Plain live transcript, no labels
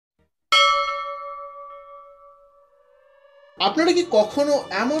আপনারা কি কখনো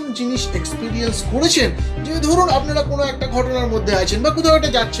এমন জিনিস এক্সপিরিয়েন্স করেছেন যে ধরুন আপনারা কোনো একটা ঘটনার মধ্যে আছেন বা কোথাও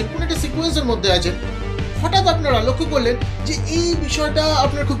একটা যাচ্ছেন, কোনো একটা সিকোয়েন্সের মধ্যে আছেন, হঠাৎ আপনারা লক্ষ্য করলেন যে এই বিষয়টা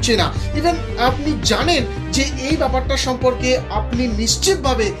আপনার খুব চেনা, ইভেন আপনি জানেন যে এই ব্যাপারটা সম্পর্কে আপনি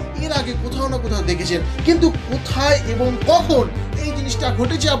নিশ্চিতভাবে এর আগে কোথাও না কোথাও দেখেছেন, কিন্তু কোথায় এবং কখন এই জিনিসটা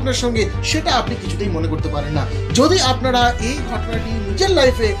ঘটেছে আপনার সঙ্গে সেটা আপনি কিছুতেই মনে করতে পারেন না। যদি আপনারা এই ঘটনাটি নিজের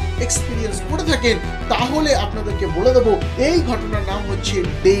লাইফে এক্সপিরিয়েন্স করে থাকেন তাহলে আপনাদেরকে বলে দেবো এই ঘটনার নাম হচ্ছে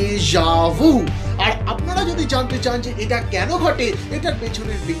ডেজা ভু। আর আপনারা যদি জানতে চান যে এটা কেন ঘটে, এটার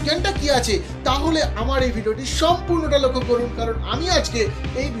পেছনের বিজ্ঞানটা কি আছে, তাহলে আমার এই ভিডিওটি সম্পূর্ণটা লক্ষ্য করুন, কারণ আমি আজকে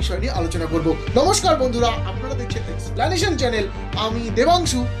এই বিষয় নিয়ে আলোচনা করব। নমস্কার বন্ধুরা, আপনারা দেখছেন এক্সপ্লেনেশন চ্যানেল, আমি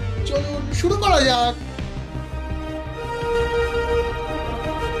দেবাংশু। চলুন শুরু করা যাক।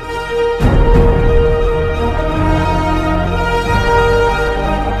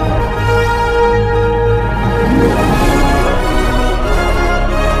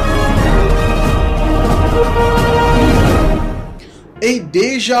 এই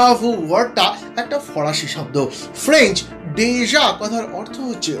ডেজা ভু ওয়ার্ডটা একটা ফরাসি শব্দ। ফ্রেঞ্চ ডেজা কথার অর্থ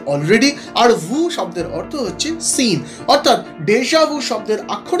হচ্ছে অলরেডি, আর ভু শব্দের অর্থ হচ্ছে সিন, অর্থাৎ ডেজা ভু শব্দের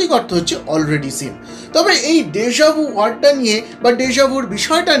আক্ষরিক অর্থ হচ্ছে অলরেডি সিন। তবে এই ডেজা ভু ওয়ার্ডটা নিয়ে বা ডেজা ভুর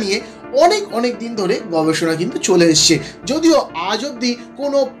বিষয়টা নিয়ে অনেক দিন ধরে গবেষণা কিন্তু চলে এসছে, যদিও আজ অবধি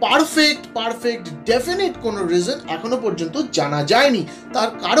কোনো পারফেক্ট ডেফিনিট কোনো রিজন এখনো পর্যন্ত জানা যায়নি। তার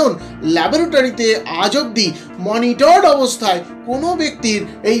কারণ ল্যাবরেটরিতে আজ অবধি মনিটরড অবস্থায় কোনো ব্যক্তির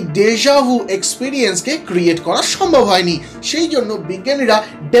এই ডেজা ভু এক্সপিরিয়েন্সকে ক্রিয়েট করা সম্ভব হয়নি। সেই জন্য বিজ্ঞানীরা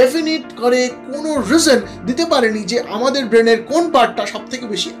ডেফিনিট করে কোনো রিজন দিতে পারেনি যে আমাদের ব্রেনের কোন পার্টটা সব থেকে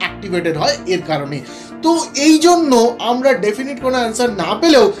বেশি অ্যাক্টিভেটেড হয় এর কারণে। তো এই জন্য আমরা ডেফিনিট কোনো অ্যান্সার না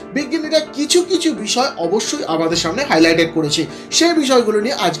পেলেও বিজ্ঞানীরা কিছু বিষয় অবশ্যই আমাদের সামনে হাইলাইটেড করেছে। সেই বিষয়গুলো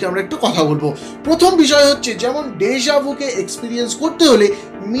নিয়ে আজকে আমরা একটু কথা বলবো। প্রথম বিষয় হচ্ছে, যেমন ডেজা ভুকে এক্সপিরিয়েন্স করতে হলে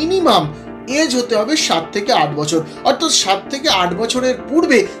মিনিমাম এজ হতে হবে 7 থেকে 8 বছর, অর্থাৎ 7 থেকে 8 বছরের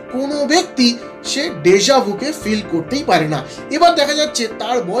পূর্বে কোনো ব্যক্তি সে ডেজা ভুকে ফিল করতেই পারে না। এবার দেখা যাচ্ছে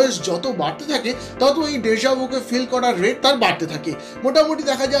তার বয়স যত বাড়তে থাকে তত এই ডেজা ভুকে ফিল করার রেট তার বাড়তে থাকে। মোটামুটি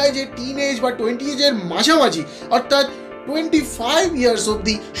দেখা যায় যে টিন এজ বা 20 এজের মাঝামাঝি, অর্থাৎ 25 ইয়ার্স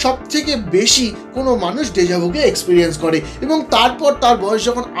অবধি সব থেকে বেশি কোনো মানুষ ডেজাভুকে এক্সপিরিয়েন্স করে, এবং তারপর তার বয়স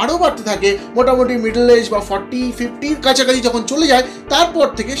যখন আরও বাড়তে থাকে, মোটামুটি মিডল এজ বা 40-50 কাছাকাছি যখন চলে যায়, তারপর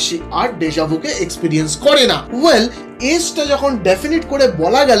থেকে সে আর ডেজাভুকে এক্সপিরিয়েন্স করে না। ওয়েল, এজটা যখন ডেফিনিট করে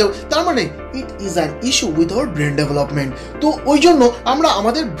বলা গেল, তার মানে it is an issue with our brain development. তো ওই জন্য আমরা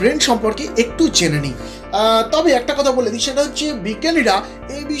আমাদের ব্রেন সম্পর্কে একটু জেনে নিই। তবে একটা কথা বলে দিই, সেটা হচ্ছে বিজ্ঞানীরা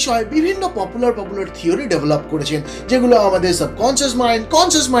এই বিষয়ে বিভিন্ন পপুলার থিওরি ডেভেলপ করেছেন, যেগুলো আমাদের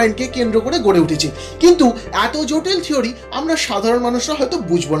কনসিয়াস মাইন্ডকে কেন্দ্র করে গড়ে উঠেছে। কিন্তু এত জটিল থিওরি আমরা সাধারণ মানুষরা হয়তো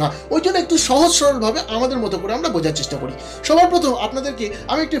বুঝবো না, ওই জন্য একটু সহজ সরলভাবে আমাদের মতো করে আমরা বোঝার চেষ্টা করি। সবার প্রথম আপনাদেরকে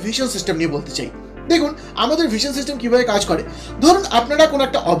আমি একটা ভিশন সিস্টেম নিয়ে বলতে চাই। দেখুন আমাদের ভিশন সিস্টেম কিভাবে কাজ করে। ধরুন আপনারা কোনো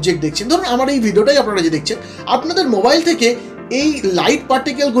একটা অবজেক্ট দেখছেন, ধরুন আমার এই ভিডিওটাই আপনারা যে দেখছেন, আপনাদের মোবাইল থেকে এই লাইট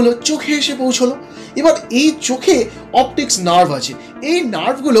পার্টিকেলগুলো চোখে এসে পৌঁছলো। এবার এই চোখে অপটিক্স নার্ভ আছে, এই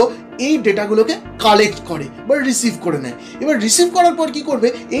নার্ভগুলো এই ডেটাগুলোকে কালেক্ট করে বা রিসিভ করে নেয়। এবার রিসিভ করার পর কি করবে,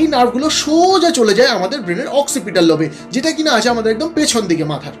 এই নার্ভগুলো সোজা চলে যায় আমাদের ব্রেনের অক্সিপিটাল লোবে, যেটা কিনা আছে আমাদের একদম পেছন দিকে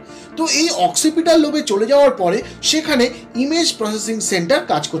মাথার। তো এই অক্সিপিটাল লোবে চলে যাওয়ার পরে সেখানে ইমেজ প্রসেসিং সেন্টার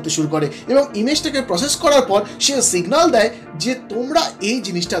কাজ করতে শুরু করে, এবং ইমেজটাকে প্রসেস করার পর সে সিগন্যাল দেয় যে তোমরা এই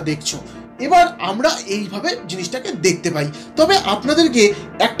জিনিসটা দেখছো। এবার আমরা এইভাবে জিনিসটাকে দেখতে পাই। তবে আপনাদেরকে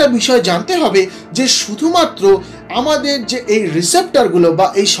একটা বিষয় জানতে হবে যে শুধুমাত্র আমাদের যে এই রিসেপ্টরগুলো বা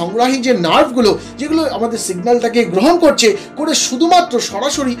এই সংগ্রাহী যে নার্ভগুলো, যেগুলো আমাদের সিগন্যালটাকে গ্রহণ করছে, করে শুধুমাত্র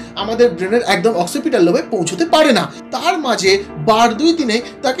সরাসরি আমাদের ব্রেনের একদম অক্সিপিটাল লোবে পৌঁছতে পারে না। তার মাঝে বার 2-3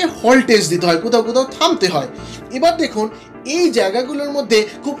 তাকে হল্টেজ দিতে হয়, কোথাও থামতে হয়। এবার দেখুন এই জায়গাগুলোর মধ্যে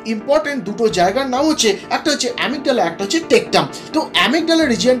খুব ইম্পর্টেন্ট দুটো জায়গার নাম হচ্ছে, একটা হচ্ছে অ্যামিগডালা, একটা হচ্ছে টেকটাম। তো অ্যামিগডালা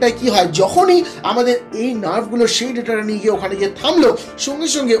রিজিয়নটায় কি হয়, যখনই আমাদের এই নার্ভগুলো সেই ডেটাটা নিয়ে গিয়ে ওখানে গিয়ে থামলো,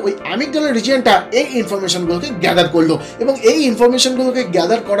 সঙ্গে ওই অ্যামিগডালা রিজিয়নটা এই ইনফরমেশনগুলোকে গ্যাদার করলো, এবং এই ইনফরমেশনগুলোকে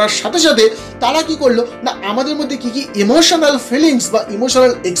গ্যাদার করার সাথে তারা কি করলো না, আমাদের মধ্যে কি ইমোশনাল ফিলিংস বা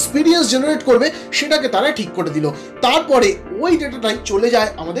ইমোশনাল এক্সপিরিয়েন্স জেনারেট করবে সেটাকে তারা ঠিক করে দিল। তারপরে ওই ডেটাটাই চলে যায়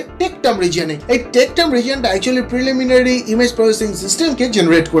আমাদের টেকটাম রিজিয়নে। এই tectum রিজিয়নটা actually preliminary image processing সিস্টেমকে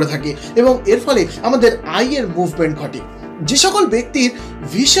জেনারেট করে থাকে, এবং এর ফলে আমাদের আইয়ের মুভমেন্ট ঘটে। যে সকল ব্যক্তির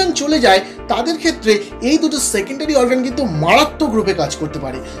ভিশন চলে যায় তাদের ক্ষেত্রে এই দুটো সেকেন্ডারি অর্গান কিন্তু মারাত্মক রূপে কাজ করতে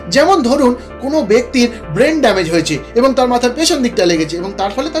পারে। যেমন ধরুন কোনো ব্যক্তির ব্রেন ড্যামেজ হয়েছে এবং তার মাথার পেছন দিকটা লেগেছে এবং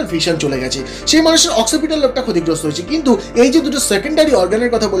তার ফলে তার ভিশন চলে গেছে, সেই মানুষের অক্সিপিটাল লোবটা ক্ষতিগ্রস্ত হয়েছে, কিন্তু এই যে দুটো সেকেন্ডারি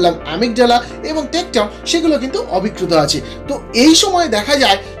অর্গানের কথা বললাম অ্যামিগডালা এবং টেকটাম, সেগুলো কিন্তু অবিকৃত আছে। তো এই সময় দেখা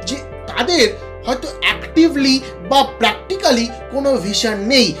যায় যে তাদের হয়তো অ্যাক্টিভলি বা প্র্যাকটিক্যালি কোনো ভিশন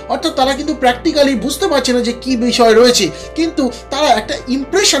নেই, অর্থাৎ তারা কিন্তু প্র্যাকটিক্যালি বুঝতে পারছে না যে কি বিষয় রয়েছে, কিন্তু তারা একটা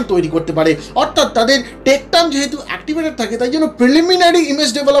ইমপ্রেশন তৈরি করতে পারে। অর্থাৎ তাদের টেক টার্ম যেহেতু অ্যাক্টিভেটেড থাকে, তাই জন্য প্রিলিমিনারি ইমেজ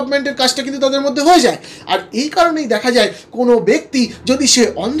ডেভেলপমেন্টের কাজটা কিন্তু তাদের মধ্যে হয়ে যায়। আর এই কারণেই দেখা যায় কোনো ব্যক্তি যদি সে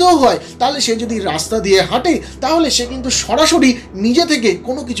অন্ধ হয়, তাহলে সে যদি রাস্তা দিয়ে হাঁটে, তাহলে সে কিন্তু সরাসরি নিজে থেকে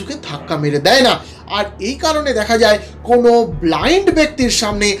কোনো কিছুকে ধাক্কা মেরে দেয় না। আর এই কারণে দেখা যায় কোনো ব্লাইন্ড ব্যক্তির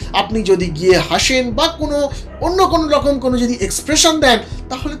সামনে আপনি যদি গিয়ে হাসেন বা অন্য কোনো রকম কোনো যদি এক্সপ্রেশন দেন,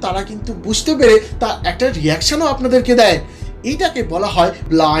 তাহলে তারা কিন্তু বুঝতে পেরে তার একটা রিয়াকশনও আপনাদেরকে দেয়। এইটাকে বলা হয়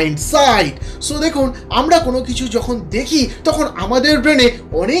ব্লাইন্ড সাইট। সো দেখুন, আমরা কোনো কিছু যখন দেখি তখন আমাদের ব্রেনে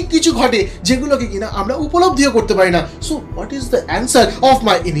অনেক কিছু ঘটে যেগুলোকে কিনা আমরা উপলব্ধিও করতে পারি না। So what is the answer of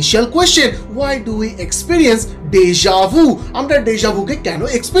my initial question, why do we experience deja ভু? আমরা ডেজা ভুকে কেন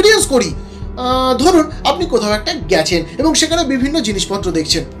এক্সপিরিয়েন্স করি? ধরুন আপনি কোথাও একটা গেছেন এবং সেখানে বিভিন্ন জিনিসপত্র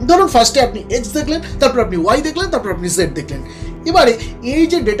দেখছেন। ধরুন ফার্স্টে আপনি এক্স দেখলেন, তারপর আপনি ওয়াই দেখলেন, তারপর আপনি জেড দেখলেন। এবারে এই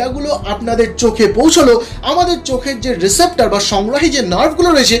যে ডেটাগুলো আপনাদের চোখে পৌঁছলো, আমাদের চোখের যে রিসেপ্টর বা সংগ্রাহী যে নার্ভগুলো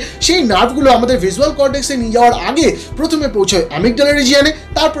রয়েছে, সেই নার্ভগুলো আমাদের ভিজুয়াল কর্টেক্সে নিয়ে যাওয়ার আগে প্রথমে পৌঁছয় অ্যামিগডালা রিজিয়নে,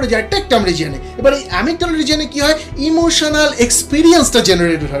 তারপরে যায় টেকটাম রিজিয়নে। এবার এই অ্যামিগডালা রিজিয়নে কি হয়? ইমোশনাল এক্সপিরিয়েন্সটা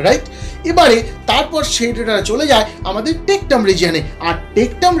জেনারেটেড হয়, রাইট? এবারে তারপর সেই ডেটা চলে যায় আমাদের টেকটাম রিজিয়নে, আর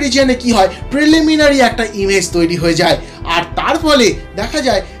টেকটাম রিজিয়নে কি হয়? প্রিলিমিনারি একটা ইমেজ তৈরি হয়ে যায়, আর তার ফলে দেখা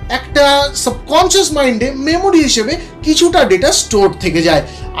যায় একটা সাবকনশিয়াস মাইন্ডে মেমোরি হিসেবে কিছুটা ডেটা স্টোর থেকে যায়,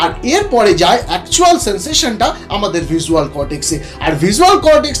 আর এরপরে যায় অ্যাকচুয়াল সেন্সেশনটা আমাদের ভিজুয়াল কর্টেক্সে। আর ভিজুয়াল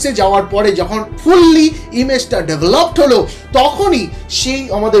কর্টেক্সে যাওয়ার পরে যখন ফুললি ইমেজটা ডেভেলপড হলো, তখনই সেই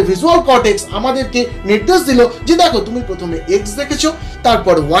আমাদের ভিজুয়াল কর্টেক্স আমাদেরকে নির্দেশ দিল যে দেখো, তুমি প্রথমে এক্স দেখেছো,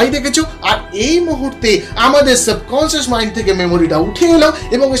 তারপর ওয়াই দেখেছো, আর এই মুহূর্তে আমাদের সাবকনশিয়াস মাইন্ড থেকে মেমোরিটা উঠে এলো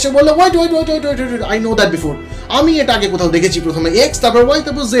এবং এসে বললো wait wait wait wait wait, I know that before, আমি এটা আগে কোথাও দেখেছি, প্রথমে এক্স, তারপর ওয়াই,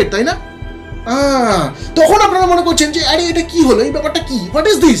 তারপর জেড, তাই না? তখন আপনারা মনে করছেন যে আরে এটা কি হলো, এই ব্যাপারটা কি, হোয়াট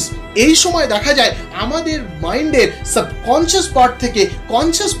ইজ দিস? এই সময় দেখা যায় আমাদের মাইন্ডের সাবকনশিয়াস পার্ট থেকে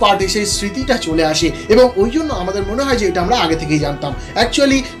কনশিয়াস পার্টে সেই স্মৃতিটা চলে আসে, এবং ওই জন্য আমাদের মনে হয় যে এটা আমরা আগে থেকেই জানতাম।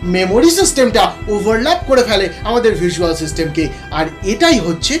 অ্যাকচুয়ালি মেমোরি সিস্টেমটা ওভারল্যাপ করে ফেলে আমাদের ভিজুয়াল সিস্টেমকে, আর এটাই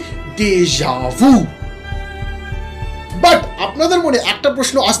হচ্ছে ডেজা ভু। বাট আপনাদের মনে একটা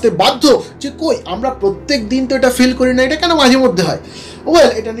প্রশ্ন আসতে বাধ্য যে কই, আমরা প্রত্যেক দিন তো এটা ফিল করি না, এটা কেন মাঝে মধ্যে হয়? ওয়েল,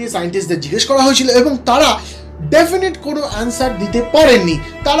 এটা নিয়ে সায়েন্টিস্টদের জিজ্ঞেস করা হয়েছিল এবং তারা ডেফিনিট কোনো অ্যান্সার দিতে পারেননি।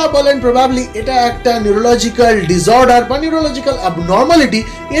 তারা বলেন প্রবাবলি এটা একটা নিউরোলজিক্যাল ডিসঅর্ডার বা নিউরোলজিক্যাল অ্যাবনর্মালিটি।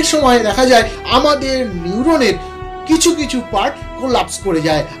 এর সময় দেখা যায় আমাদের নিউরনের কিছু কিছু পার্ট কোলাপস করে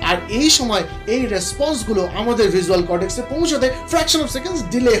যায়, আর এই সময় এই রেসপন্সগুলো আমাদের ভিজুয়াল কর্টেক্সে পৌঁছতে ফ্র্যাকশন অফ সেকেন্ডস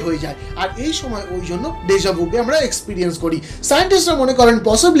ডিলে হয়ে যায়, আর এই সময় ওই জন্য ডেজা ভুকে আমরা এক্সপিরিয়েন্স করি। সায়েন্টিস্টরা মনে করেন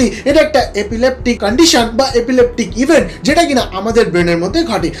পসিবলি এটা একটা এপিলেপটিক কন্ডিশন বা এপিলেপটিক ইভেন্ট, যেটা কিনা আমাদের ব্রেনের মধ্যে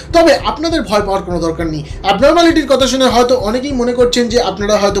ঘটে। তবে আপনাদের ভয় পাওয়ার কোনো দরকার নেই। অ্যাবনর্মালিটির কথা শুনে হয়তো অনেকেই মনে করছেন যে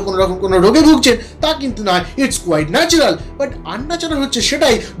আপনারা হয়তো কোনো রকম কোনো রোগে ভুগছেন, তা কিন্তু নয়, it's quite natural. But unnatural হচ্ছে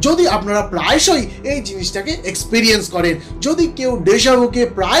সেটাই যদি আপনারা প্রায়শই এই জিনিসটাকে এক্সপিরিয়েন্স করেন। যদি কেউ ডেজা ভুকে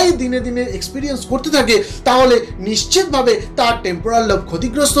প্রায় দিনে দিনে এক্সপিরিয়েন্স করতে থাকে, তাহলে নিশ্চিতভাবে তার টেম্পোরাল লোব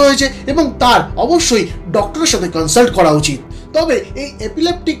ক্ষতিগ্রস্ত হয়েছে এবং তার অবশ্যই ডক্টরের সাথে কনসাল্ট করা উচিত। তবে এই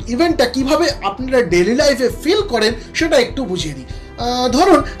এপিলেপটিক ইভেন্টটা কিভাবে আপনারা ডেইলি লাইফে ফিল করেন সেটা একটু বুঝিয়ে দিই।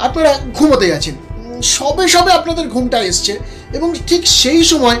 ধরুন আপনারা ঘুমোতে যাচ্ছেন, সবে সবে আপনাদের ঘুমটা এসছে এবং ঠিক সেই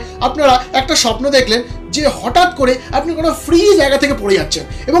সময় আপনারা একটা স্বপ্ন দেখলেন যে হঠাৎ করে আপনি কোনো ফ্রি জায়গা থেকে পড়ে যাচ্ছেন,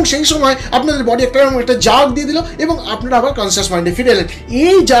 এবং সেই সময় আপনাদের বডি একটা জার্ক দিয়ে দিল এবং আপনারা আবার কনসিয়াস মাইন্ডে ফিরে এলেন।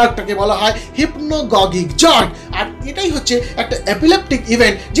 এই জার্কটাকে বলা হয় হিপনোগগিক জার্ক, আর এটাই হচ্ছে একটা এপিলেপটিক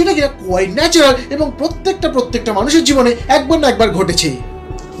ইভেন্ট যেটা কিনা কোয়াইট ন্যাচারাল এবং প্রত্যেকটা মানুষের জীবনে একবার না একবার ঘটেছে।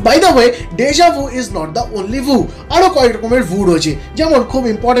 বাই দ্য ওয়ে, ডেজা ভু ইজ নট দ্য অনলি ভু, আরও কয়েক রকমের ভু রয়েছে। যেমন খুব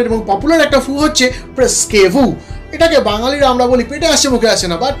ইম্পর্টেন্ট এবং পপুলার একটা ভু হচ্ছে প্রেস্কে ভু। এটাকে বাঙালিরা আমরা বলি পেটে আসছে মুখে আসে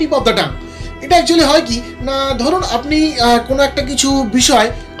না, বা টিপ অফ দ্য টাং। এটা অ্যাকচুয়ালি হয় কি না, ধরুন আপনি কোনো একটা কিছু বিষয়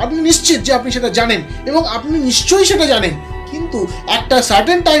আপনি নিশ্চিত যে আপনি সেটা জানেন এবং আপনি নিশ্চয়ই সেটা জানেন, কিন্তু একটা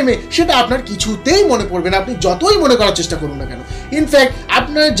সার্টেন টাইমে সেটা আপনার কিছুতেই মনে পড়বে না, আপনি যতই মনে করার চেষ্টা করুন না কেন। ইনফ্যাক্ট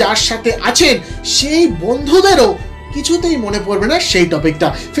আপনার যার সাথে আছেন সেই বন্ধুদেরও কিছুতেই মনে পড়বে না সেই টপিকটা।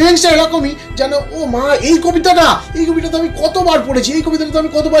 ফিলিংসটা এরকমই যেন ও মা, এই কবিতাটা তো আমি কতবার পড়েছি, এই কবিতাটা তো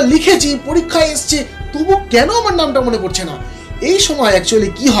আমি কতবার লিখেছি, পরীক্ষায় এসছে, তবু কেন আমার নামটা মনে পড়ছে না? এই সময় অ্যাকচুয়ালি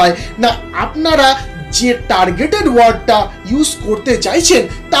কি হয় না, আপনারা যে টার্গেটেড ওয়ার্ডটা ইউজ করতে চাইছেন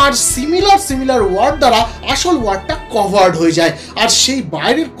তার সিমিলার ওয়ার্ড দ্বারা আসল ওয়ার্ডটা কভার্ড হয়ে যায়, আর সেই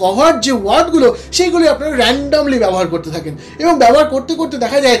বাইরের কভার্ড যে ওয়ার্ডগুলো সেইগুলি আপনারা র্যান্ডামলি ব্যবহার করতে থাকেন, এবং ব্যবহার করতে করতে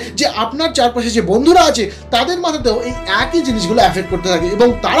দেখা যায় যে আপনার চারপাশে যে বন্ধুরা আছে তাদের মাথাতেও এই একই জিনিসগুলো অ্যাফেক্ট করতে থাকে, এবং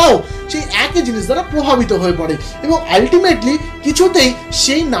তারাও সেই একই জিনিস দ্বারা প্রভাবিত হয়ে পড়ে, এবং আলটিমেটলি কিছুতেই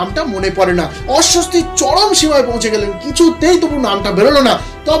সেই নামটা মনে পড়ে না। অস্বস্তির চরম সীমায় পৌঁছে গেলেন, কিছুতেই তবু নামটা বেরোলো না।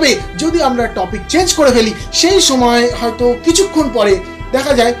 তবে যদি আমরা টপিক চেঞ্জ করে ফেলি, সেই সময় হয়তো কিছুক্ষণ পরে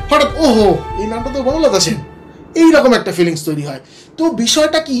দেখা যায় হঠাৎ ওহো এই নামটা তো বনলতা সেন, এইরকম একটা ফিলিংস তৈরি হয়। তো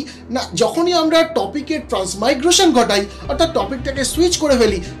বিষয়টা কি না, যখনই আমরা টপিকের ট্রান্সমাইগ্রেশন ঘটাই, অর্থাৎ টপিকটাকে সুইচ করে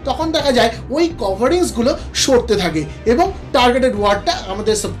ফেলি, তখন দেখা যায় ওই কভারিংসগুলো সরতে থাকে এবং টার্গেটেড ওয়ার্ডটা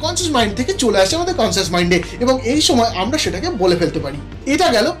আমাদের সাবকনসিয়াস মাইন্ড থেকে চলে আসে আমাদের কনসিয়াস মাইন্ডে, এবং এই সময় আমরা সেটাকে বলে ফেলতে পারি। এটা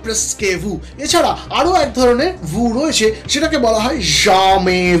গেল প্রেসকে ভু। এছাড়া আরও এক ধরনের ভু রয়েছে, সেটাকে বলা হয়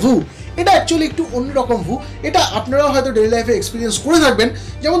jamais ভু। এটা অ্যাকচুয়ালি একটু অন্যরকম ভু। এটা আপনারা হয়তো ডেইলি লাইফে এক্সপিরিয়েন্স করে থাকবেন।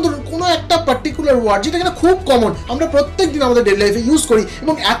 যেমন ধরুন কোনো একটা পার্টিকুলার ওয়ার্ড যেটা কিনা খুব কমন, আমরা প্রত্যেক দিন আমাদের ডেইলি লাইফে ইউজ করি,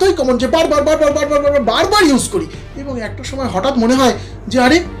 এবং এতই কমন যে বারবার ইউজ করি, এবং একটা সময় হঠাৎ মনে হয় যে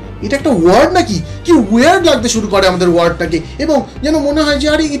আরে এটা একটা ওয়ার্ড নাকি, কি ওয়ার্ড লাগতে শুরু করে আমাদের ওয়ার্ডটাকে, এবং যেন মনে হয় যে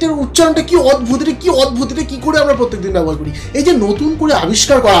আরে এটার উচ্চারণটা কি অদ্ভুত, এটা কি করে আমরা প্রত্যেকদিন ব্যবহার করি। এই যে নতুন করে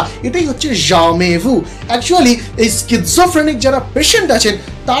আবিষ্কার করা, এটাই হচ্ছে jamais ভু। অ্যাকচুয়ালি এই স্কিজোফ্রেনিক যারা পেশেন্ট আছেন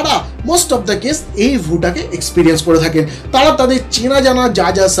তারা মোস্ট অফ দ্য কেস এই ভুটাকে এক্সপিরিয়েন্স করে থাকেন। তারা তাদের চেনা জানা যা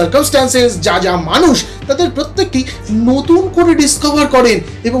সার্কামস্ট্যান্সেস, যা মানুষ, তাদের প্রত্যেকটি নতুন করে ডিসকভার করেন,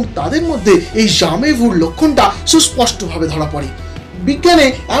 এবং তাদের মধ্যে এই jamais ভুর লক্ষণটা সুস্পষ্টভাবে ধরা পড়ে। বিজ্ঞানে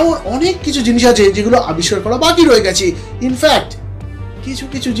এমন অনেক কিছু জিনিস আছে যেগুলো আবিষ্কার করা বাকি রয়ে গেছে। ইনফ্যাক্ট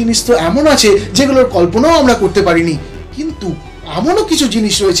কিছু জিনিস তো এমন আছে যেগুলোর কল্পনাও আমরা করতে পারিনি, কিন্তু এমনও কিছু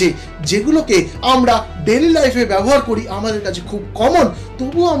জিনিস রয়েছে যেগুলোকে আমরা ডেইলি লাইফে ব্যবহার করি, আমাদের কাছে খুব কমন,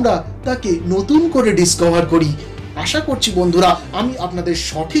 তবুও আমরা তাকে নতুন করে ডিসকভার করি। আশা করছি বন্ধুরা আমি আপনাদের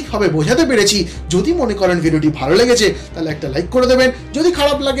সঠিকভাবে বোঝাতে পেরেছি। যদি মনে করেন ভিডিওটি ভালো লেগেছে তাহলে একটা লাইক করে দেবেন, যদি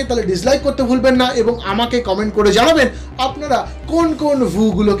খারাপ লাগে তাহলে ডিসলাইক করতে ভুলবেন না, এবং আমাকে কমেন্ট করে জানাবেন আপনারা কোন কোন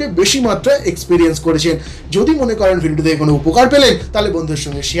ভুগুলোকে বেশি মাত্রায় এক্সপিরিয়েন্স করেছেন। যদি মনে করেন ভিডিওতে কোনো উপকার পেলেন তাহলে বন্ধুদের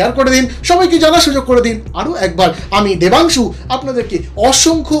সঙ্গে শেয়ার করে দিন, সবাইকে জানার সুযোগ করে দিন। আরও একবার আমি দেবাংশু আপনাদেরকে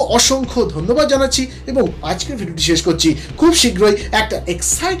অসংখ্য ধন্যবাদ জানাচ্ছি, এবং আজকের ভিডিওটি শেষ করছি। খুব শীঘ্রই একটা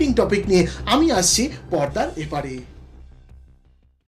এক্সাইটিং টপিক নিয়ে আমি আসছি পর্দার এপারে।